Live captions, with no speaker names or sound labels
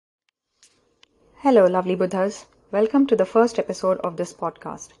Hello, lovely Buddhas. Welcome to the first episode of this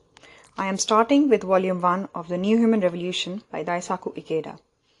podcast. I am starting with Volume 1 of The New Human Revolution by Daisaku Ikeda.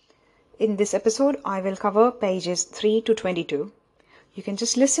 In this episode, I will cover pages 3 to 22. You can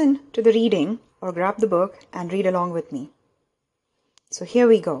just listen to the reading or grab the book and read along with me. So here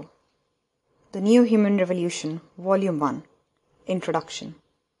we go. The New Human Revolution, Volume 1, Introduction.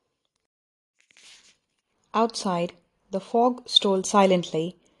 Outside, the fog stole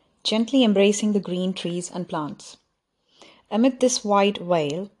silently, gently embracing the green trees and plants. Amid this white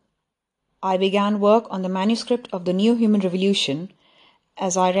veil, I began work on the manuscript of the New Human Revolution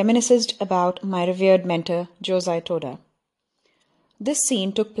as I reminisced about my revered mentor, Josei Toda. This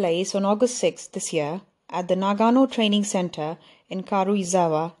scene took place on August 6 this year at the Nagano Training Center in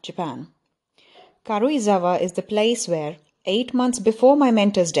Karuizawa, Japan. Karuizawa is the place where, 8 months before my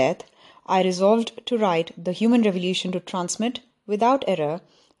mentor's death, I resolved to write The Human Revolution to transmit, without error,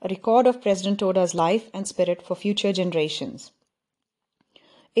 a record of President Toda's life and spirit for future generations.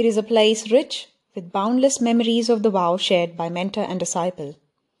 It is a place rich with boundless memories of the vow shared by mentor and disciple.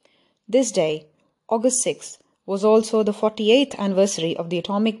 This day, August 6, was also the 48th anniversary of the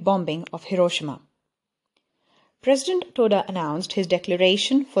atomic bombing of Hiroshima. President Toda announced his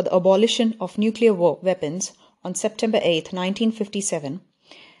declaration for the abolition of nuclear weapons on September 8, 1957,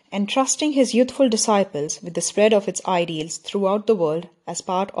 entrusting his youthful disciples with the spread of its ideals throughout the world as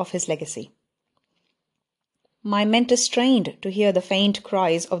part of his legacy. My mentor strained to hear the faint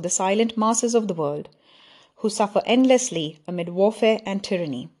cries of the silent masses of the world, who suffer endlessly amid warfare and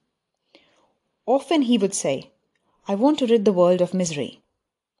tyranny. Often he would say, "I want to rid the world of misery."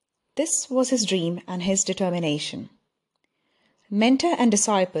 This was his dream and his determination. Mentor and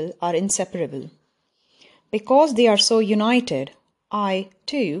disciple are inseparable. Because they are so united, I,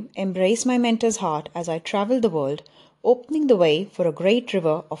 too, embrace my mentor's heart as I travel the world, opening the way for a great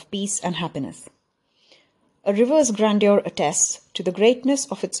river of peace and happiness. A river's grandeur attests to the greatness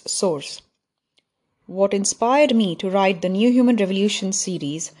of its source. What inspired me to write the New Human Revolution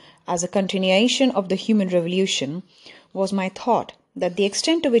series as a continuation of the Human Revolution was my thought that the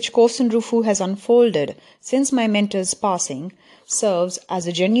extent to which Kosen Rufu has unfolded since my mentor's passing serves as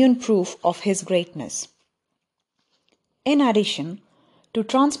a genuine proof of his greatness. In addition, to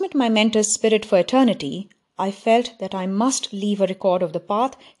transmit my mentor's spirit for eternity, I felt that I must leave a record of the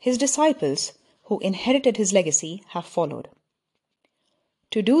path his disciples, who inherited his legacy, have followed.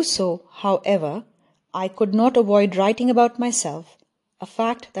 To do so, however, I could not avoid writing about myself, a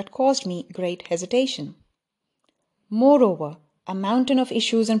fact that caused me great hesitation. Moreover, a mountain of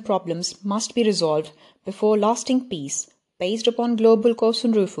issues and problems must be resolved before lasting peace, based upon global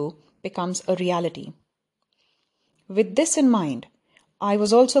Kosen Rufu, becomes a reality. With this in mind, I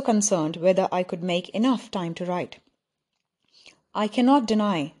was also concerned whether I could make enough time to write. I cannot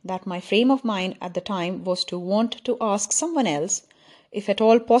deny that my frame of mind at the time was to want to ask someone else, if at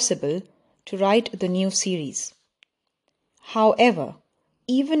all possible, to write the new series. However,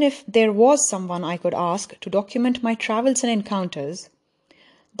 even if there was someone I could ask to document my travels and encounters,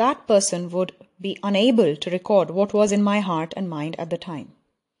 that person would be unable to record what was in my heart and mind at the time.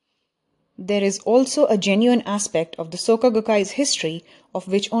 There is also a genuine aspect of the Soka Gakkai's history of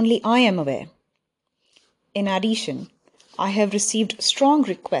which only I am aware. In addition, I have received strong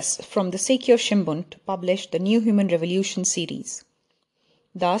requests from the Seikyo Shimbun to publish the New Human Revolution series.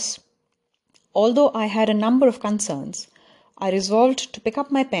 Thus, although I had a number of concerns, I resolved to pick up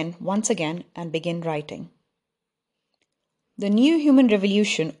my pen once again and begin writing. The New Human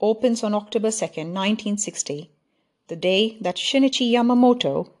Revolution opens on October 2, 1960, the day that Shinichi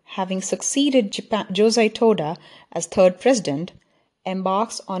Yamamoto, having succeeded Josei Toda as third president,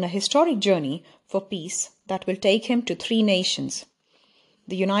 embarks on a historic journey for peace that will take him to 3 nations: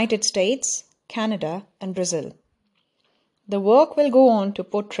 the United States, Canada, and Brazil. The work will go on to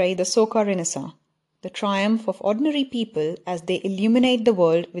portray the Soka Renaissance, the triumph of ordinary people as they illuminate the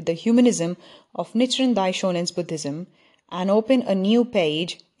world with the humanism of Nichiren Daishonin's Buddhism and open a new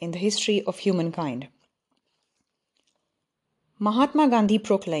page in the history of humankind. Mahatma Gandhi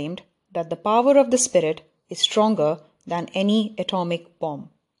proclaimed that the power of the spirit is stronger than any atomic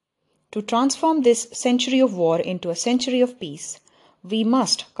bomb. To transform this century of war into a century of peace, we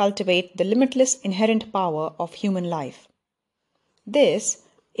must cultivate the limitless inherent power of human life. This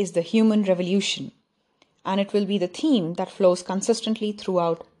is the human revolution, and it will be the theme that flows consistently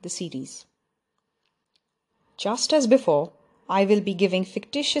throughout the series. Just as before, I will be giving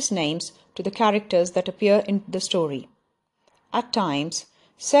fictitious names to the characters that appear in the story. At times,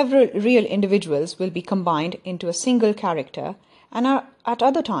 several real individuals will be combined into a single character, and at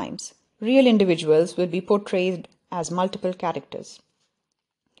other times, real individuals will be portrayed as multiple characters.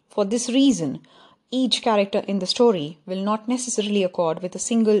 For this reason, Each character in the story will not necessarily accord with a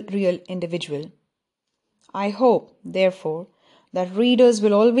single real individual. I hope, therefore, that readers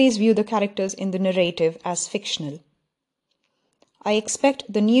will always view the characters in the narrative as fictional. I expect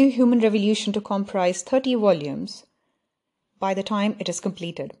the New Human Revolution to comprise 30 volumes by the time it is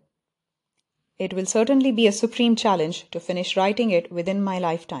completed. It will certainly be a supreme challenge to finish writing it within my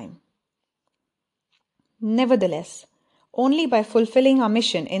lifetime. Nevertheless, only by fulfilling our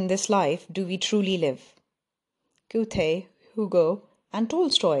mission in this life do we truly live. Goethe, Hugo, and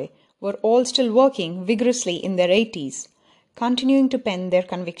Tolstoy were all still working vigorously in their 80s, continuing to pen their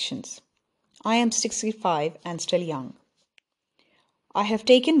convictions. I am 65 and still young. I have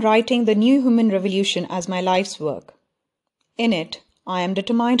taken writing the New Human Revolution as my life's work. In it, I am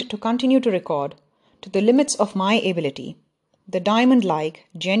determined to continue to record, to the limits of my ability, the diamond-like,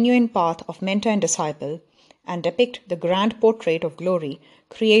 genuine path of mentor and disciple, and depict the grand portrait of glory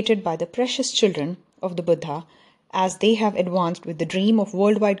created by the precious children of the Buddha as they have advanced with the dream of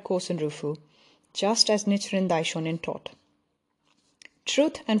worldwide Kosen Rufu, just as Nichiren Daishonin taught.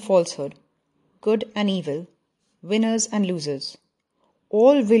 Truth and falsehood, good and evil, winners and losers,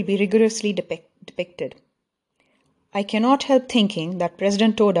 all will be rigorously depicted. I cannot help thinking that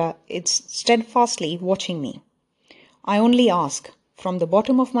President Toda is steadfastly watching me. I only ask, from the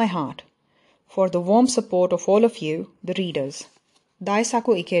bottom of my heart, for the warm support of all of you, the readers.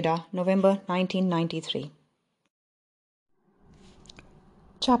 Daisaku Ikeda, November 1993.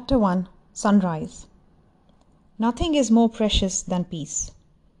 Chapter 1, Sunrise. Nothing is more precious than peace.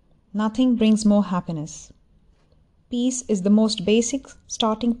 Nothing brings more happiness. Peace is the most basic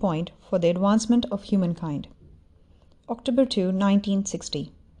starting point for the advancement of humankind. October 2,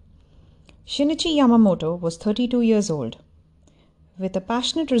 1960. Shinichi Yamamoto was 32 years old. With a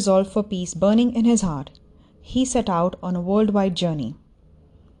passionate resolve for peace burning in his heart, he set out on a worldwide journey.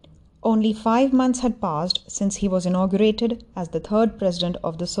 Only 5 months had passed since he was inaugurated as the third president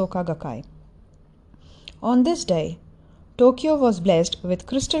of the Soka Gakkai. On this day, Tokyo was blessed with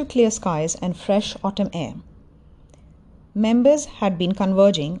crystal clear skies and fresh autumn air. Members had been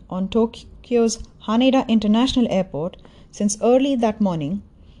converging on Tokyo's Haneda International Airport since early that morning,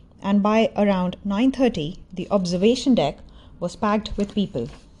 and by around 9:30, the observation deck was packed with people.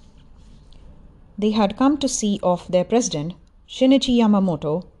 They had come to see off their president, Shinichi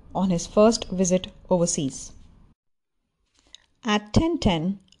Yamamoto, on his first visit overseas. At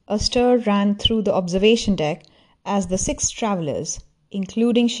 10:10, a stir ran through the observation deck as the 6 travelers,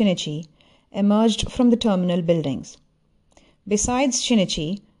 including Shinichi, emerged from the terminal buildings. Besides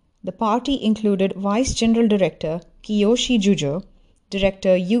Shinichi, the party included Vice General Director Kiyoshi Jujo,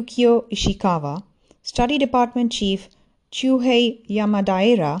 Director Yukio Ishikawa, Study Department Chief Chuhei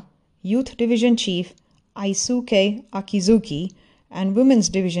Yamadaira, Youth Division Chief Aisuke Akizuki, and Women's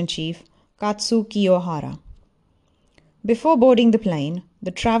Division Chief Katsu Kiyohara. Before boarding the plane,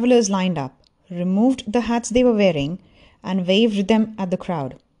 the travelers lined up, removed the hats they were wearing, and waved them at the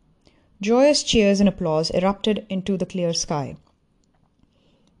crowd. Joyous cheers and applause erupted into the clear sky.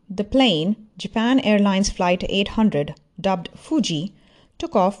 The plane, Japan Airlines Flight 800, dubbed Fuji,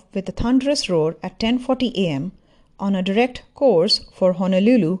 took off with a thunderous roar at 10:40 a.m. on a direct course for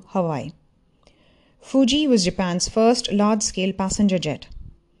Honolulu, Hawaii. Fuji was Japan's first large-scale passenger jet.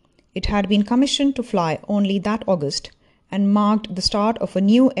 It had been commissioned to fly only that August and marked the start of a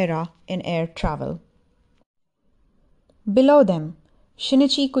new era in air travel. Below them,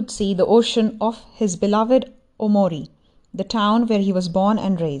 Shinichi could see the ocean of his beloved Omori, the town where he was born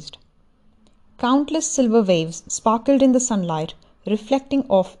and raised. Countless silver waves sparkled in the sunlight, reflecting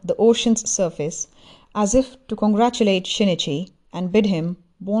off the ocean's surface, as if to congratulate Shinichi and bid him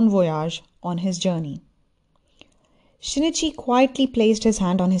bon voyage on his journey. Shinichi quietly placed his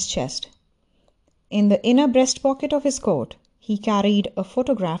hand on his chest. In the inner breast pocket of his coat, he carried a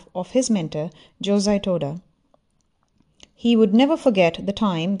photograph of his mentor, Josei Toda. He would never forget the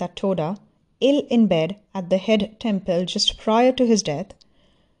time that Toda, ill in bed at the head temple just prior to his death,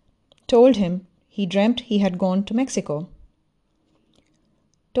 told him he dreamt he had gone to Mexico.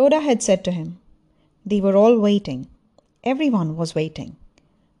 Toda had said to him, "They were all waiting. Everyone was waiting.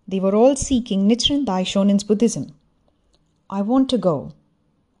 They were all seeking Nichiren Daishonin's Buddhism. I want to go,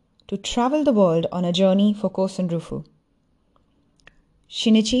 to travel the world on a journey for Kosen Rufu.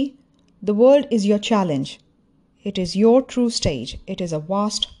 Shinichi, the world is your challenge. It is your true stage. It is a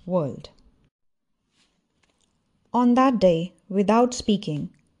vast world." On that day, without speaking,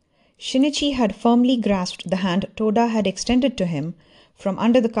 Shinichi had firmly grasped the hand Toda had extended to him from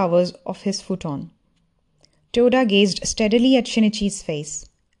under the covers of his futon. Toda gazed steadily at Shinichi's face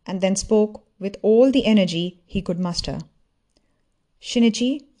and then spoke with all the energy he could muster.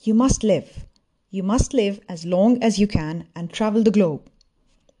 "Shinichi, you must live. You must live as long as you can and travel the globe.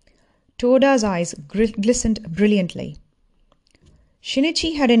 Toda's eyes glistened brilliantly.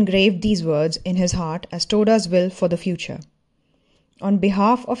 Shinichi had engraved these words in his heart as Toda's will for the future. On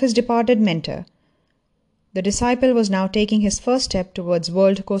behalf of his departed mentor, the disciple was now taking his first step towards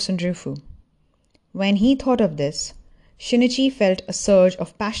World Kosenjufu. When he thought of this, Shinichi felt a surge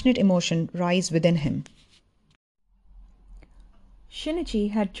of passionate emotion rise within him.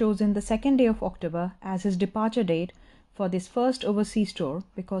 Shinichi had chosen the 2nd day of October as his departure date for this first overseas tour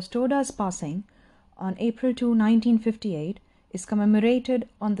because Toda's passing on April 2, 1958 is commemorated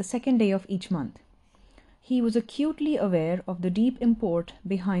on the 2nd day of each month. He was acutely aware of the deep import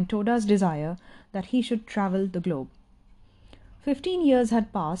behind Toda's desire that he should travel the globe. 15 years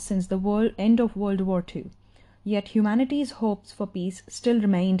had passed since the end of World War II, yet humanity's hopes for peace still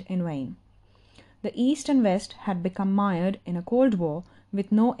remained in vain. The East and West had become mired in a Cold War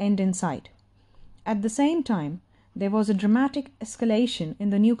with no end in sight. At the same time, there was a dramatic escalation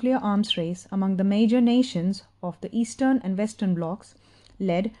in the nuclear arms race among the major nations of the Eastern and Western blocs,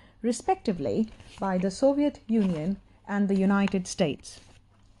 led respectively by the Soviet Union and the United States.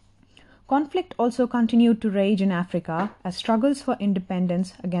 Conflict also continued to rage in Africa as struggles for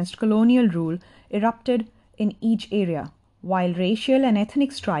independence against colonial rule erupted in each area, while racial and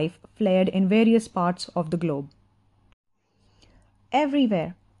ethnic strife flared in various parts of the globe.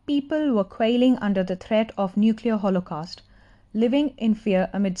 Everywhere, people were quailing under the threat of nuclear holocaust, living in fear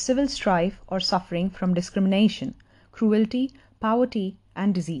amid civil strife or suffering from discrimination, cruelty, poverty,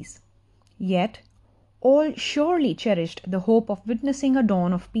 and disease. Yet, all surely cherished the hope of witnessing a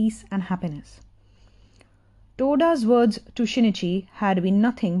dawn of peace and happiness. Toda's words to Shinichi had been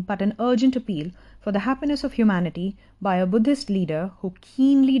nothing but an urgent appeal for the happiness of humanity by a Buddhist leader who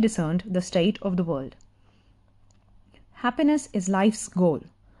keenly discerned the state of the world. Happiness is life's goal.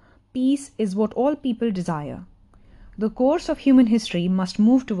 Peace is what all people desire. The course of human history must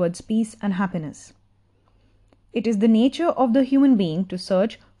move towards peace and happiness. It is the nature of the human being to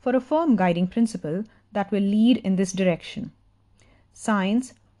search for a firm guiding principle that will lead in this direction.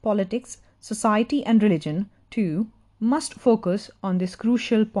 Science, politics, society, and religion, too, must focus on this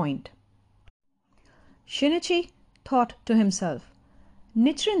crucial point. Shinichi thought to himself,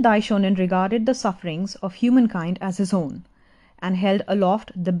 Nichiren Daishonin regarded the sufferings of humankind as his own, and held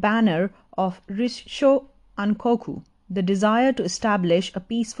aloft the banner of Rissho Ankoku, the desire to establish a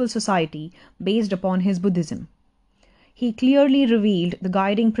peaceful society based upon his Buddhism. He clearly revealed the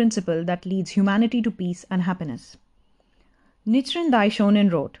guiding principle that leads humanity to peace and happiness. Nichiren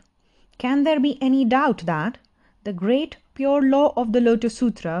Daishonin wrote, "Can there be any doubt that the great pure law of the Lotus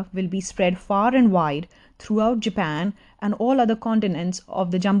Sutra will be spread far and wide throughout Japan and all other continents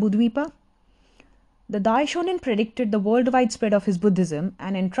of the Jambudvipa?" The Daishonin predicted the worldwide spread of his Buddhism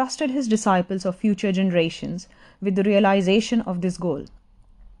and entrusted his disciples of future generations with the realization of this goal.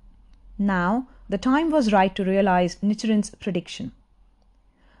 Now, the time was right to realize Nichiren's prediction.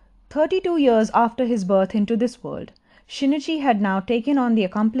 32 years after his birth into this world, Shinichi had now taken on the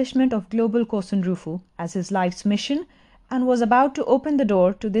accomplishment of global Kosenjufu as his life's mission and was about to open the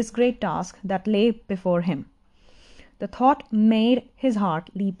door to this great task that lay before him. The thought made his heart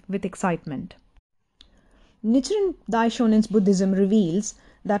leap with excitement. Nichiren Daishonin's Buddhism reveals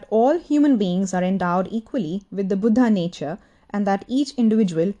that all human beings are endowed equally with the Buddha nature and that each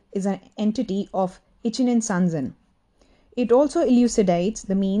individual is an entity of Ichinen Sanzen. It also elucidates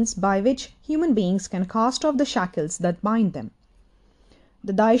the means by which human beings can cast off the shackles that bind them.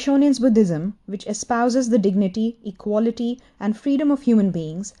 The Daishonin's Buddhism, which espouses the dignity, equality, and freedom of human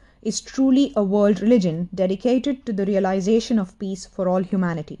beings, is truly a world religion dedicated to the realization of peace for all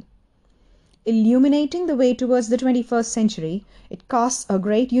humanity. Illuminating the way towards the 21st century, it casts a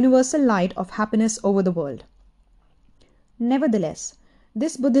great universal light of happiness over the world. Nevertheless,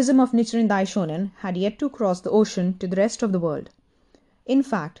 this Buddhism of Nichiren Daishonin had yet to cross the ocean to the rest of the world. In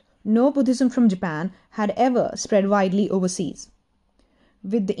fact, no Buddhism from Japan had ever spread widely overseas.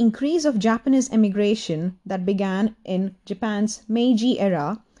 With the increase of Japanese emigration that began in Japan's Meiji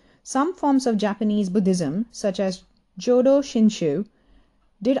era, some forms of Japanese Buddhism, such as Jodo Shinshu,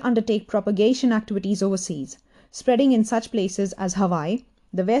 did undertake propagation activities overseas, spreading in such places as Hawaii,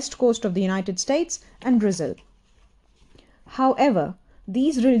 the west coast of the United States, and Brazil. However,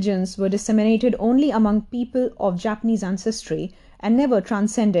 these religions were disseminated only among people of Japanese ancestry and never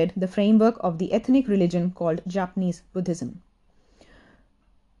transcended the framework of the ethnic religion called Japanese Buddhism.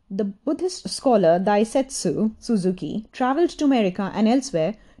 The Buddhist scholar Daisaku Suzuki traveled to America and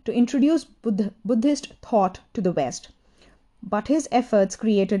elsewhere to introduce Buddhist thought to the West, but his efforts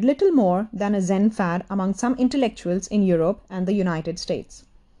created little more than a Zen fad among some intellectuals in Europe and the United States.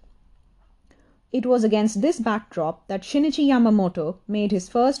 It was against this backdrop that Shinichi Yamamoto made his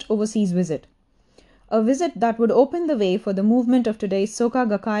first overseas visit, a visit that would open the way for the movement of today's Soka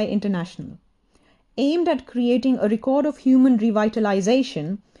Gakkai International. Aimed at creating a record of human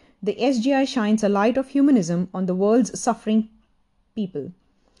revitalization, the SGI shines a light of humanism on the world's suffering people.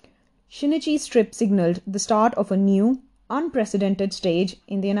 Shinichi's trip signaled the start of a new, unprecedented stage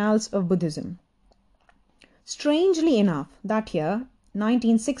in the annals of Buddhism. Strangely enough, that year,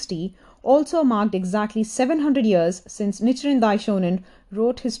 1960, also marked exactly 700 years since Nichiren Daishonin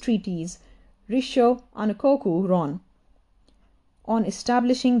wrote his treatise Rissho Anakoku Ron on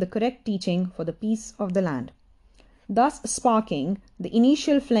establishing the correct teaching for the peace of the land, thus sparking the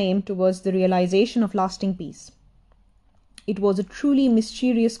initial flame towards the realization of lasting peace. It was a truly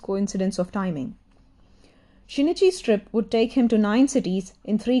mysterious coincidence of timing. Shinichi's trip would take him to 9 cities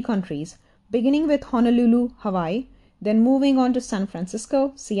in 3 countries, beginning with Honolulu, Hawaii, then moving on to San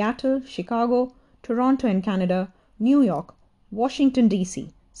Francisco, Seattle, Chicago, Toronto in Canada, New York, Washington,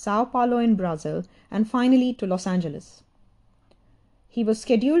 D.C., Sao Paulo in Brazil, and finally to Los Angeles. He was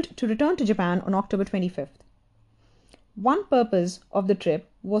scheduled to return to Japan on October 25th. One purpose of the trip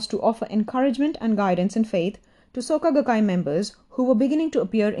was to offer encouragement and guidance in faith to Soka Gakkai members who were beginning to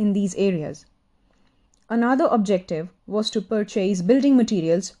appear in these areas. Another objective was to purchase building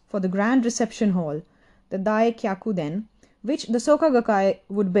materials for the Grand Reception Hall, the Dai Kyakuden, which the Soka Gakkai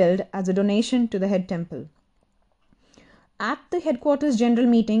would build as a donation to the head temple. At the headquarters general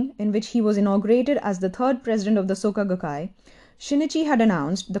meeting, in which he was inaugurated as the 3rd president of the Soka Gakkai, Shinichi had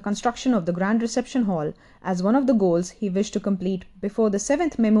announced the construction of the Grand Reception Hall as one of the goals he wished to complete before the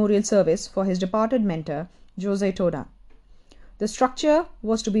 7th memorial service for his departed mentor, Josei Toda. The structure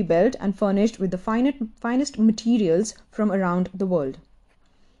was to be built and furnished with the finest materials from around the world.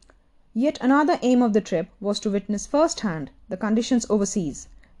 Yet another aim of the trip was to witness firsthand the conditions overseas,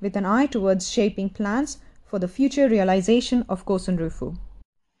 with an eye towards shaping plans for the future realization of Kosen-rufu.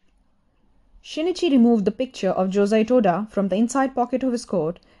 Shinichi removed the picture of Josei Toda from the inside pocket of his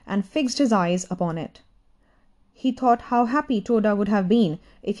coat and fixed his eyes upon it. He thought how happy Toda would have been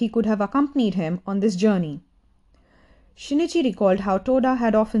if he could have accompanied him on this journey. Shinichi recalled how Toda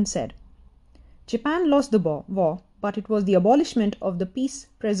had often said, "Japan lost the war, but it was the abolishment of the peace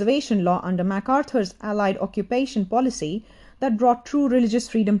preservation law under MacArthur's Allied occupation policy that brought true religious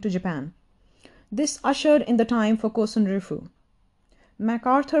freedom to Japan. This ushered in the time for Kosen-rufu.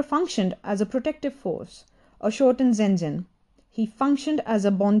 MacArthur functioned as a protective force, a Shoten Zenzen. He functioned as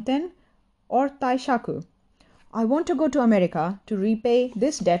a Bonten or Daisaku. I want to go to America to repay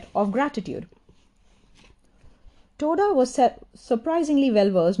this debt of gratitude." Toda was surprisingly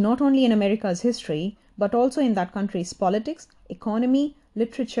well versed not only in America's history, but also in that country's politics, economy,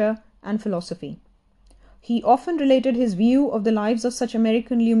 literature, and philosophy. He often related his view of the lives of such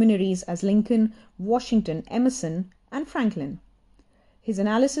American luminaries as Lincoln, Washington, Emerson, and Franklin. His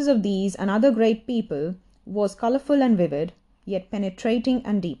analysis of these and other great people was colorful and vivid, yet penetrating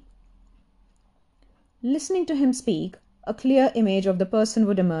and deep. Listening to him speak, a clear image of the person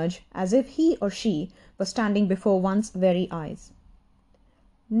would emerge, as if he or she was standing before one's very eyes.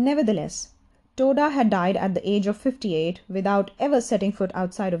 Nevertheless, Toda had died at the age of 58 without ever setting foot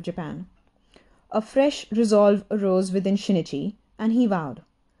outside of Japan. A fresh resolve arose within Shinichi, and he vowed,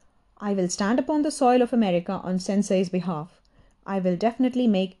 "I will stand upon the soil of America on Sensei's behalf. I will definitely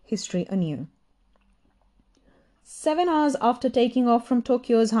make history anew." 7 hours after taking off from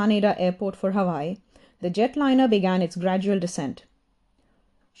Tokyo's Haneda Airport for Hawaii, the jetliner began its gradual descent.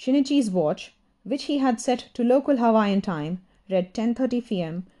 Shinichi's watch, which he had set to local Hawaiian time, read 10:30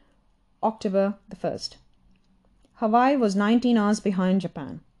 p.m., October the 1st. Hawaii was 19 hours behind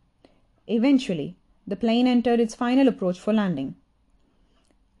Japan. Eventually, the plane entered its final approach for landing.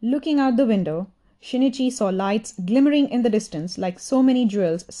 Looking out the window, Shinichi saw lights glimmering in the distance like so many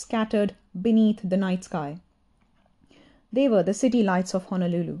jewels scattered beneath the night sky. They were the city lights of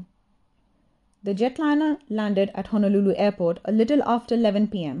Honolulu. The jetliner landed at Honolulu Airport a little after 11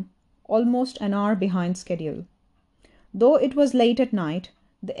 p.m., almost an hour behind schedule. Though it was late at night,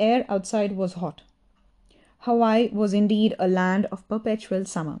 the air outside was hot. Hawaii was indeed a land of perpetual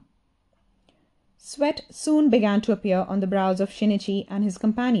summer. Sweat soon began to appear on the brows of Shinichi and his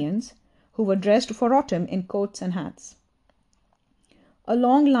companions, who were dressed for autumn in coats and hats. A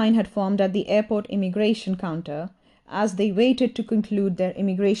long line had formed at the airport immigration counter as they waited to conclude their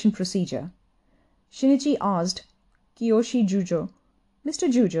immigration procedure. Shinichi asked Kiyoshi Jujo,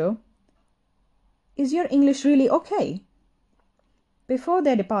 "Mr. Jujo, is your English really okay?" Before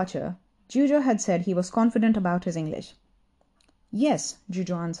their departure, Jujo had said he was confident about his English. "Yes,"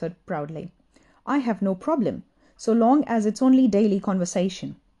 Jujo answered proudly. "I have no problem, so long as it's only daily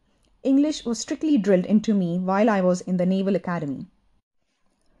conversation. English was strictly drilled into me while I was in the Naval Academy.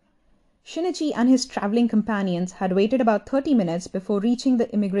 Shinichi and his traveling companions had waited about 30 minutes before reaching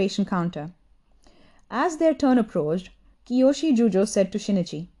the immigration counter. As their turn approached, Kiyoshi Jujo said to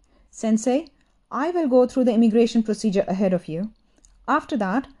Shinichi, "Sensei, I will go through the immigration procedure ahead of you. After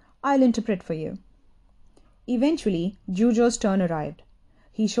that, I'll interpret for you." Eventually, Jujo's turn arrived.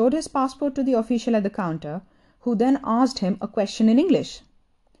 He showed his passport to the official at the counter, who then asked him a question in English.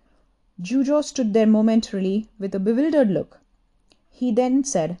 Jujo stood there momentarily with a bewildered look. He then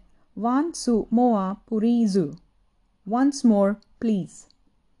said, "Wan su moa puri zu." Once more, please.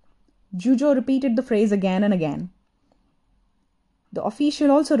 Jujo repeated the phrase again and again. The official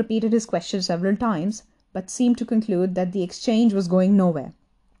also repeated his question several times, but seemed to conclude that the exchange was going nowhere.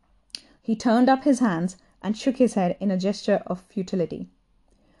 He turned up his hands and shook his head in a gesture of futility.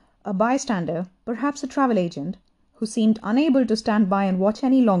 A bystander, perhaps a travel agent, who seemed unable to stand by and watch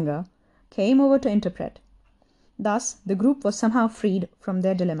any longer, came over to interpret. Thus, the group was somehow freed from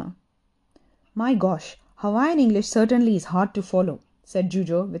their dilemma. "My gosh, Hawaiian English certainly is hard to follow," said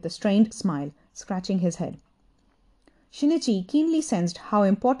Jujo with a strained smile, scratching his head. Shinichi keenly sensed how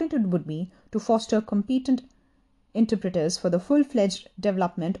important it would be to foster competent interpreters for the full-fledged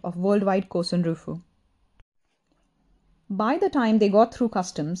development of worldwide Kosen-Rufu. By the time they got through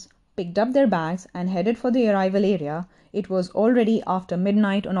customs, picked up their bags, and headed for the arrival area, it was already after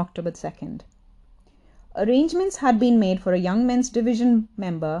midnight on October 2nd. Arrangements had been made for a young men's division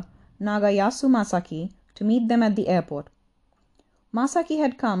member, Nagayasu Masaki, to meet them at the airport. Masaki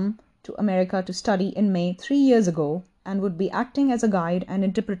had come to America to study in May 3 years ago and would be acting as a guide and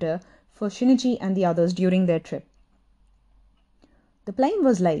interpreter for Shinichi and the others during their trip. The plane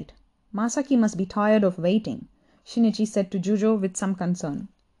was late. Masaki must be tired of waiting, Shinichi said to Jujo with some concern.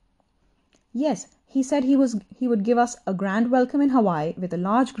 "Yes, he said he would give us a grand welcome in Hawaii with a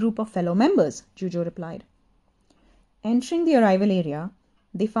large group of fellow members," Jujo replied. Entering the arrival area,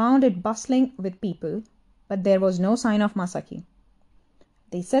 they found it bustling with people, but there was no sign of Masaki.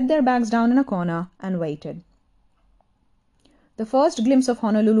 They set their bags down in a corner and waited. The first glimpse of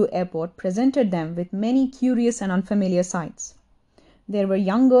Honolulu Airport presented them with many curious and unfamiliar sights. There were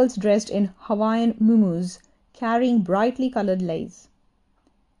young girls dressed in Hawaiian muumuus, carrying brightly colored leis.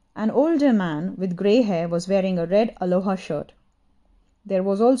 An older man with grey hair was wearing a red aloha shirt. There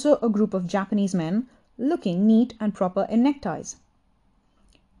was also a group of Japanese men looking neat and proper in neckties.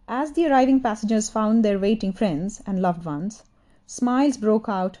 As the arriving passengers found their waiting friends and loved ones, smiles broke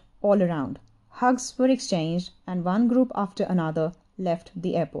out all around. Hugs were exchanged, and one group after another left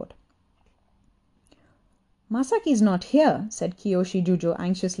the airport. "Masaki is not here," said Kiyoshi Jujo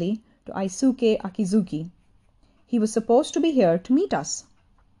anxiously to Aisuke Akizuki. "He was supposed to be here to meet us."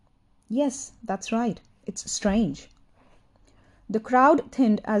 "Yes, that's right. It's strange." The crowd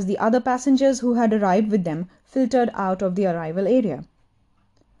thinned as the other passengers who had arrived with them filtered out of the arrival area.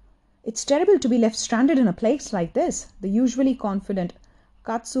 "It's terrible to be left stranded in a place like this," the usually confident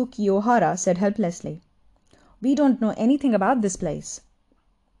Katsu Kiyohara said helplessly. "We don't know anything about this place."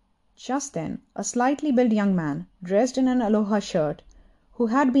 Just then, a slightly built young man, dressed in an aloha shirt, who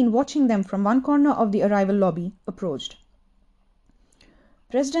had been watching them from one corner of the arrival lobby, approached.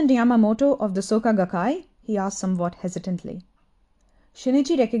 "President Yamamoto of the Soka Gakkai?" he asked somewhat hesitantly.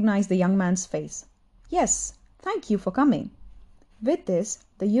 Shinichi recognized the young man's face. "Yes, thank you for coming." With this,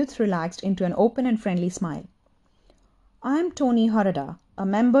 the youth relaxed into an open and friendly smile. "I'm Tony Harada, a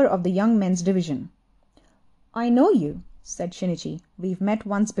member of the Young Men's Division." "I know you," said Shinichi. "We've met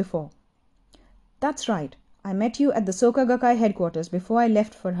once before." "That's right. I met you at the Soka Gakkai headquarters before I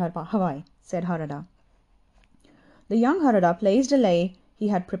left for Hawaii," said Harada. The young Harada placed a lei he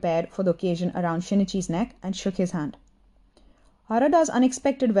had prepared for the occasion around Shinichi's neck and shook his hand. Harada's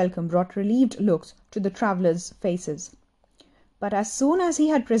unexpected welcome brought relieved looks to the travelers' faces. But as soon as he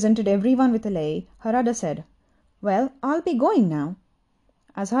had presented everyone with a lei, Harada said, "Well, I'll be going now."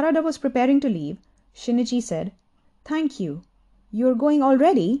 As Harada was preparing to leave, Shinichi said, "Thank you. You're going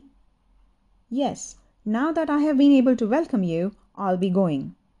already?" "Yes. Now that I have been able to welcome you, I'll be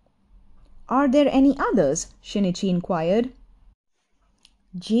going." "Are there any others?" Shinichi inquired.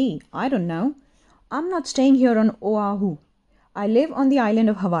 "Gee, I don't know. I'm not staying here on Oahu. I live on the island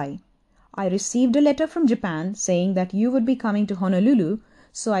of Hawaii. I received a letter from Japan saying that you would be coming to Honolulu,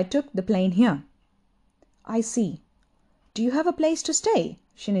 so I took the plane here." "I see. Do you have a place to stay?"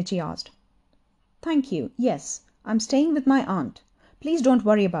 Shinichi asked. "Thank you. Yes, I'm staying with my aunt. Please don't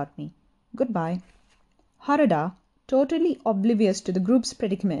worry about me. Goodbye." Harada, totally oblivious to the group's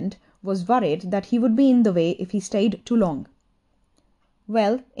predicament, was worried that he would be in the way if he stayed too long.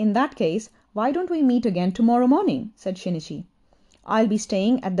 "Well, in that case, why don't we meet again tomorrow morning?" said Shinichi. I'll be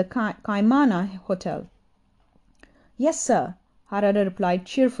staying at the Kaimana Hotel." "Yes, sir," Harada replied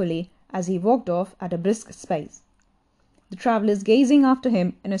cheerfully as he walked off at a brisk pace, the travellers gazing after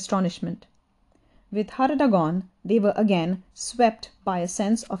him in astonishment. With Harada gone, they were again swept by a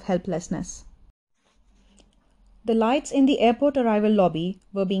sense of helplessness. The lights in the airport arrival lobby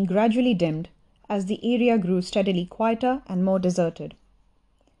were being gradually dimmed as the area grew steadily quieter and more deserted.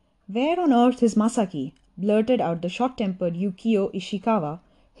 "Where on earth is Masaki?" blurted out the short-tempered Yukio Ishikawa,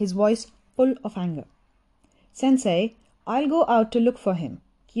 his voice full of anger. "Sensei, I'll go out to look for him,"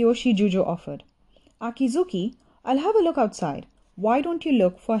 Kiyoshi Jujo offered. "Akizuki, I'll have a look outside. Why don't you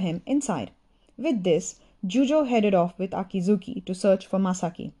look for him inside?" With this, Jujo headed off with Akizuki to search for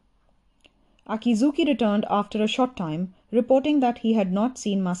Masaki. Akizuki returned after a short time, reporting that he had not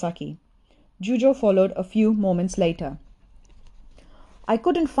seen Masaki. Jujo followed a few moments later. "I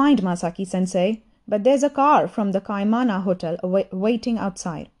couldn't find Masaki, Sensei, but there's a car from the Kaimana Hotel waiting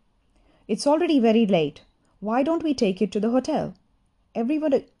outside. It's already very late. Why don't we take it to the hotel?"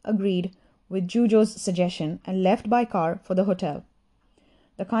 Everyone agreed with Jujo's suggestion and left by car for the hotel.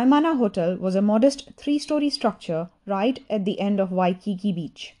 The Kaimana Hotel was a modest 3-story structure right at the end of Waikiki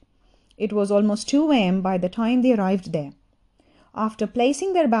Beach. It was almost 2 a.m. by the time they arrived there. After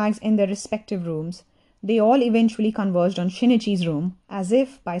placing their bags in their respective rooms, they all eventually converged on Shinichi's room as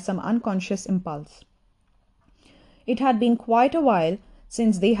if by some unconscious impulse. It had been quite a while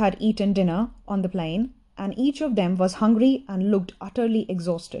since they had eaten dinner on the plane, and each of them was hungry and looked utterly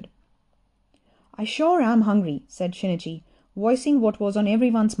exhausted. "I sure am hungry," said Shinichi, voicing what was on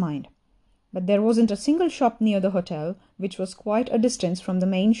everyone's mind. But there wasn't a single shop near the hotel, which was quite a distance from the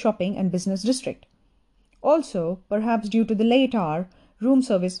main shopping and business district. Also, perhaps due to the late hour, room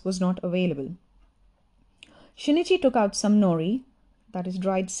service was not available. Shinichi took out some nori, that is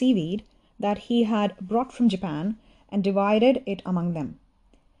dried seaweed, that he had brought from Japan, and divided it among them.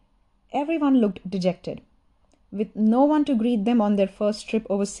 Everyone looked dejected. With no one to greet them on their first trip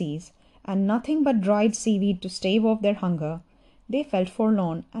overseas, and nothing but dried seaweed to stave off their hunger, they felt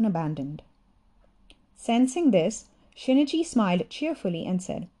forlorn and abandoned. Sensing this, Shinichi smiled cheerfully and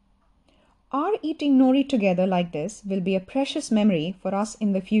said, "Our eating nori together like this will be a precious memory for us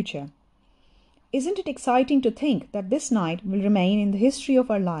in the future. Isn't it exciting to think that this night will remain in the history of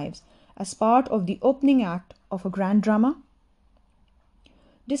our lives as part of the opening act of a grand drama?"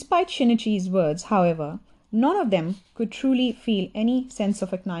 Despite Shinichi's words, however, none of them could truly feel any sense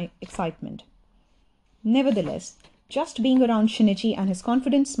of excitement. Nevertheless, just being around Shinichi and his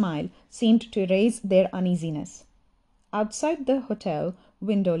confident smile seemed to erase their uneasiness. Outside the hotel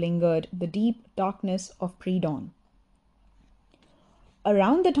window lingered the deep darkness of pre-dawn.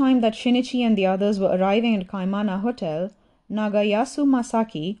 Around the time that Shinichi and the others were arriving at Kaimana Hotel, Nagayasu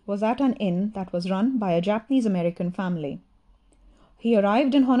Masaki was at an inn that was run by a Japanese-American family. He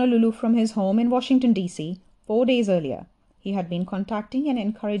arrived in Honolulu from his home in Washington, D.C. 4 days earlier. He had been contacting and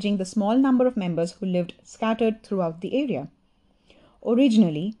encouraging the small number of members who lived scattered throughout the area.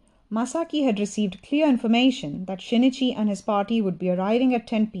 Originally, Masaki had received clear information that Shinichi and his party would be arriving at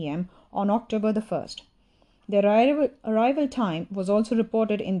 10 p.m. on October the 1st. Their arrival time was also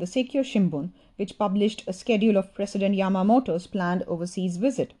reported in the Seikyo Shimbun, which published a schedule of President Yamamoto's planned overseas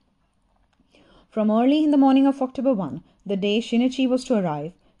visit. From early in the morning of October 1, the day Shinichi was to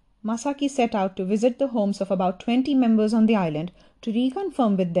arrive, Masaki set out to visit the homes of about 20 members on the island to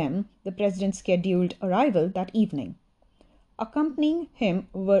reconfirm with them the president's scheduled arrival that evening. Accompanying him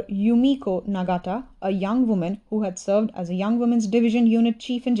were Yumiko Nagata, a young woman who had served as a Young Women's Division Unit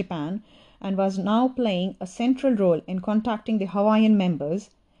Chief in Japan and was now playing a central role in contacting the Hawaiian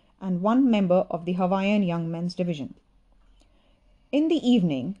members, and one member of the Hawaiian Young Men's Division. In the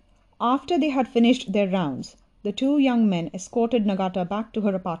evening, after they had finished their rounds, the 2 young men escorted Nagata back to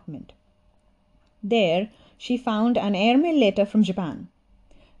her apartment. There, she found an airmail letter from Japan.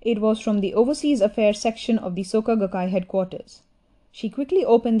 It was from the Overseas Affairs section of the Soka Gakkai headquarters. She quickly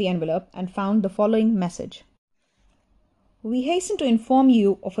opened the envelope and found the following message. "We hasten to inform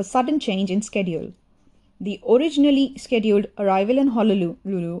you of a sudden change in schedule. The originally scheduled arrival in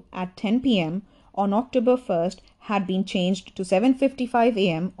Honolulu at 10 p.m. on October 1st had been changed to 7:55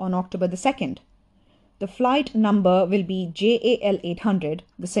 a.m. on October the 2nd. The flight number will be JAL 800,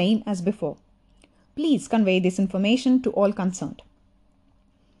 the same as before. Please convey this information to all concerned."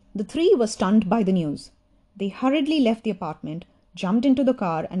 The 3 were stunned by the news. They hurriedly left the apartment, jumped into the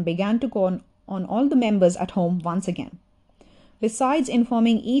car, and began to call on all the members at home once again. Besides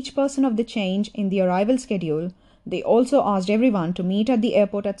informing each person of the change in the arrival schedule, they also asked everyone to meet at the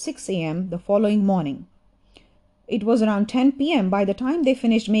airport at 6 a.m. the following morning. It was around 10 p.m. by the time they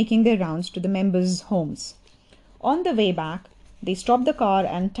finished making their rounds to the members' homes. On the way back, They stopped the car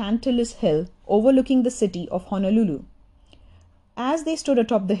at Tantalus Hill, overlooking the city of Honolulu. As they stood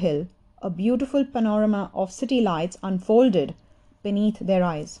atop the hill, a beautiful panorama of city lights unfolded beneath their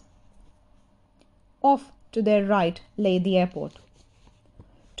eyes. Off to their right lay the airport.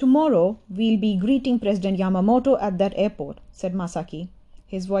 "Tomorrow we'll be greeting President Yamamoto at that airport," said Masaki,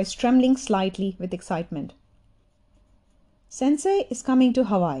 his voice trembling slightly with excitement. "Sensei is coming to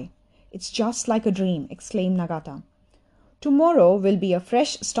Hawaii. It's just like a dream," exclaimed Nagata. "Tomorrow will be a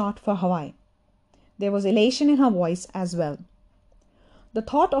fresh start for Hawaii." There was elation in her voice as well. The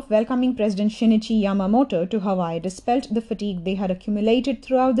thought of welcoming President Shinichi Yamamoto to Hawaii dispelled the fatigue they had accumulated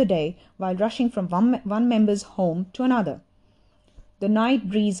throughout the day while rushing from one member's home to another. The night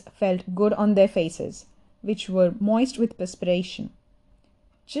breeze felt good on their faces, which were moist with perspiration.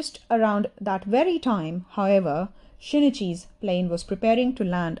 Just around that very time, however, Shinichi's plane was preparing to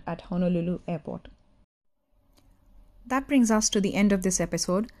land at Honolulu Airport. That brings us to the end of this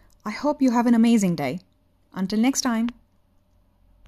episode. I hope you have an amazing day. Until next time.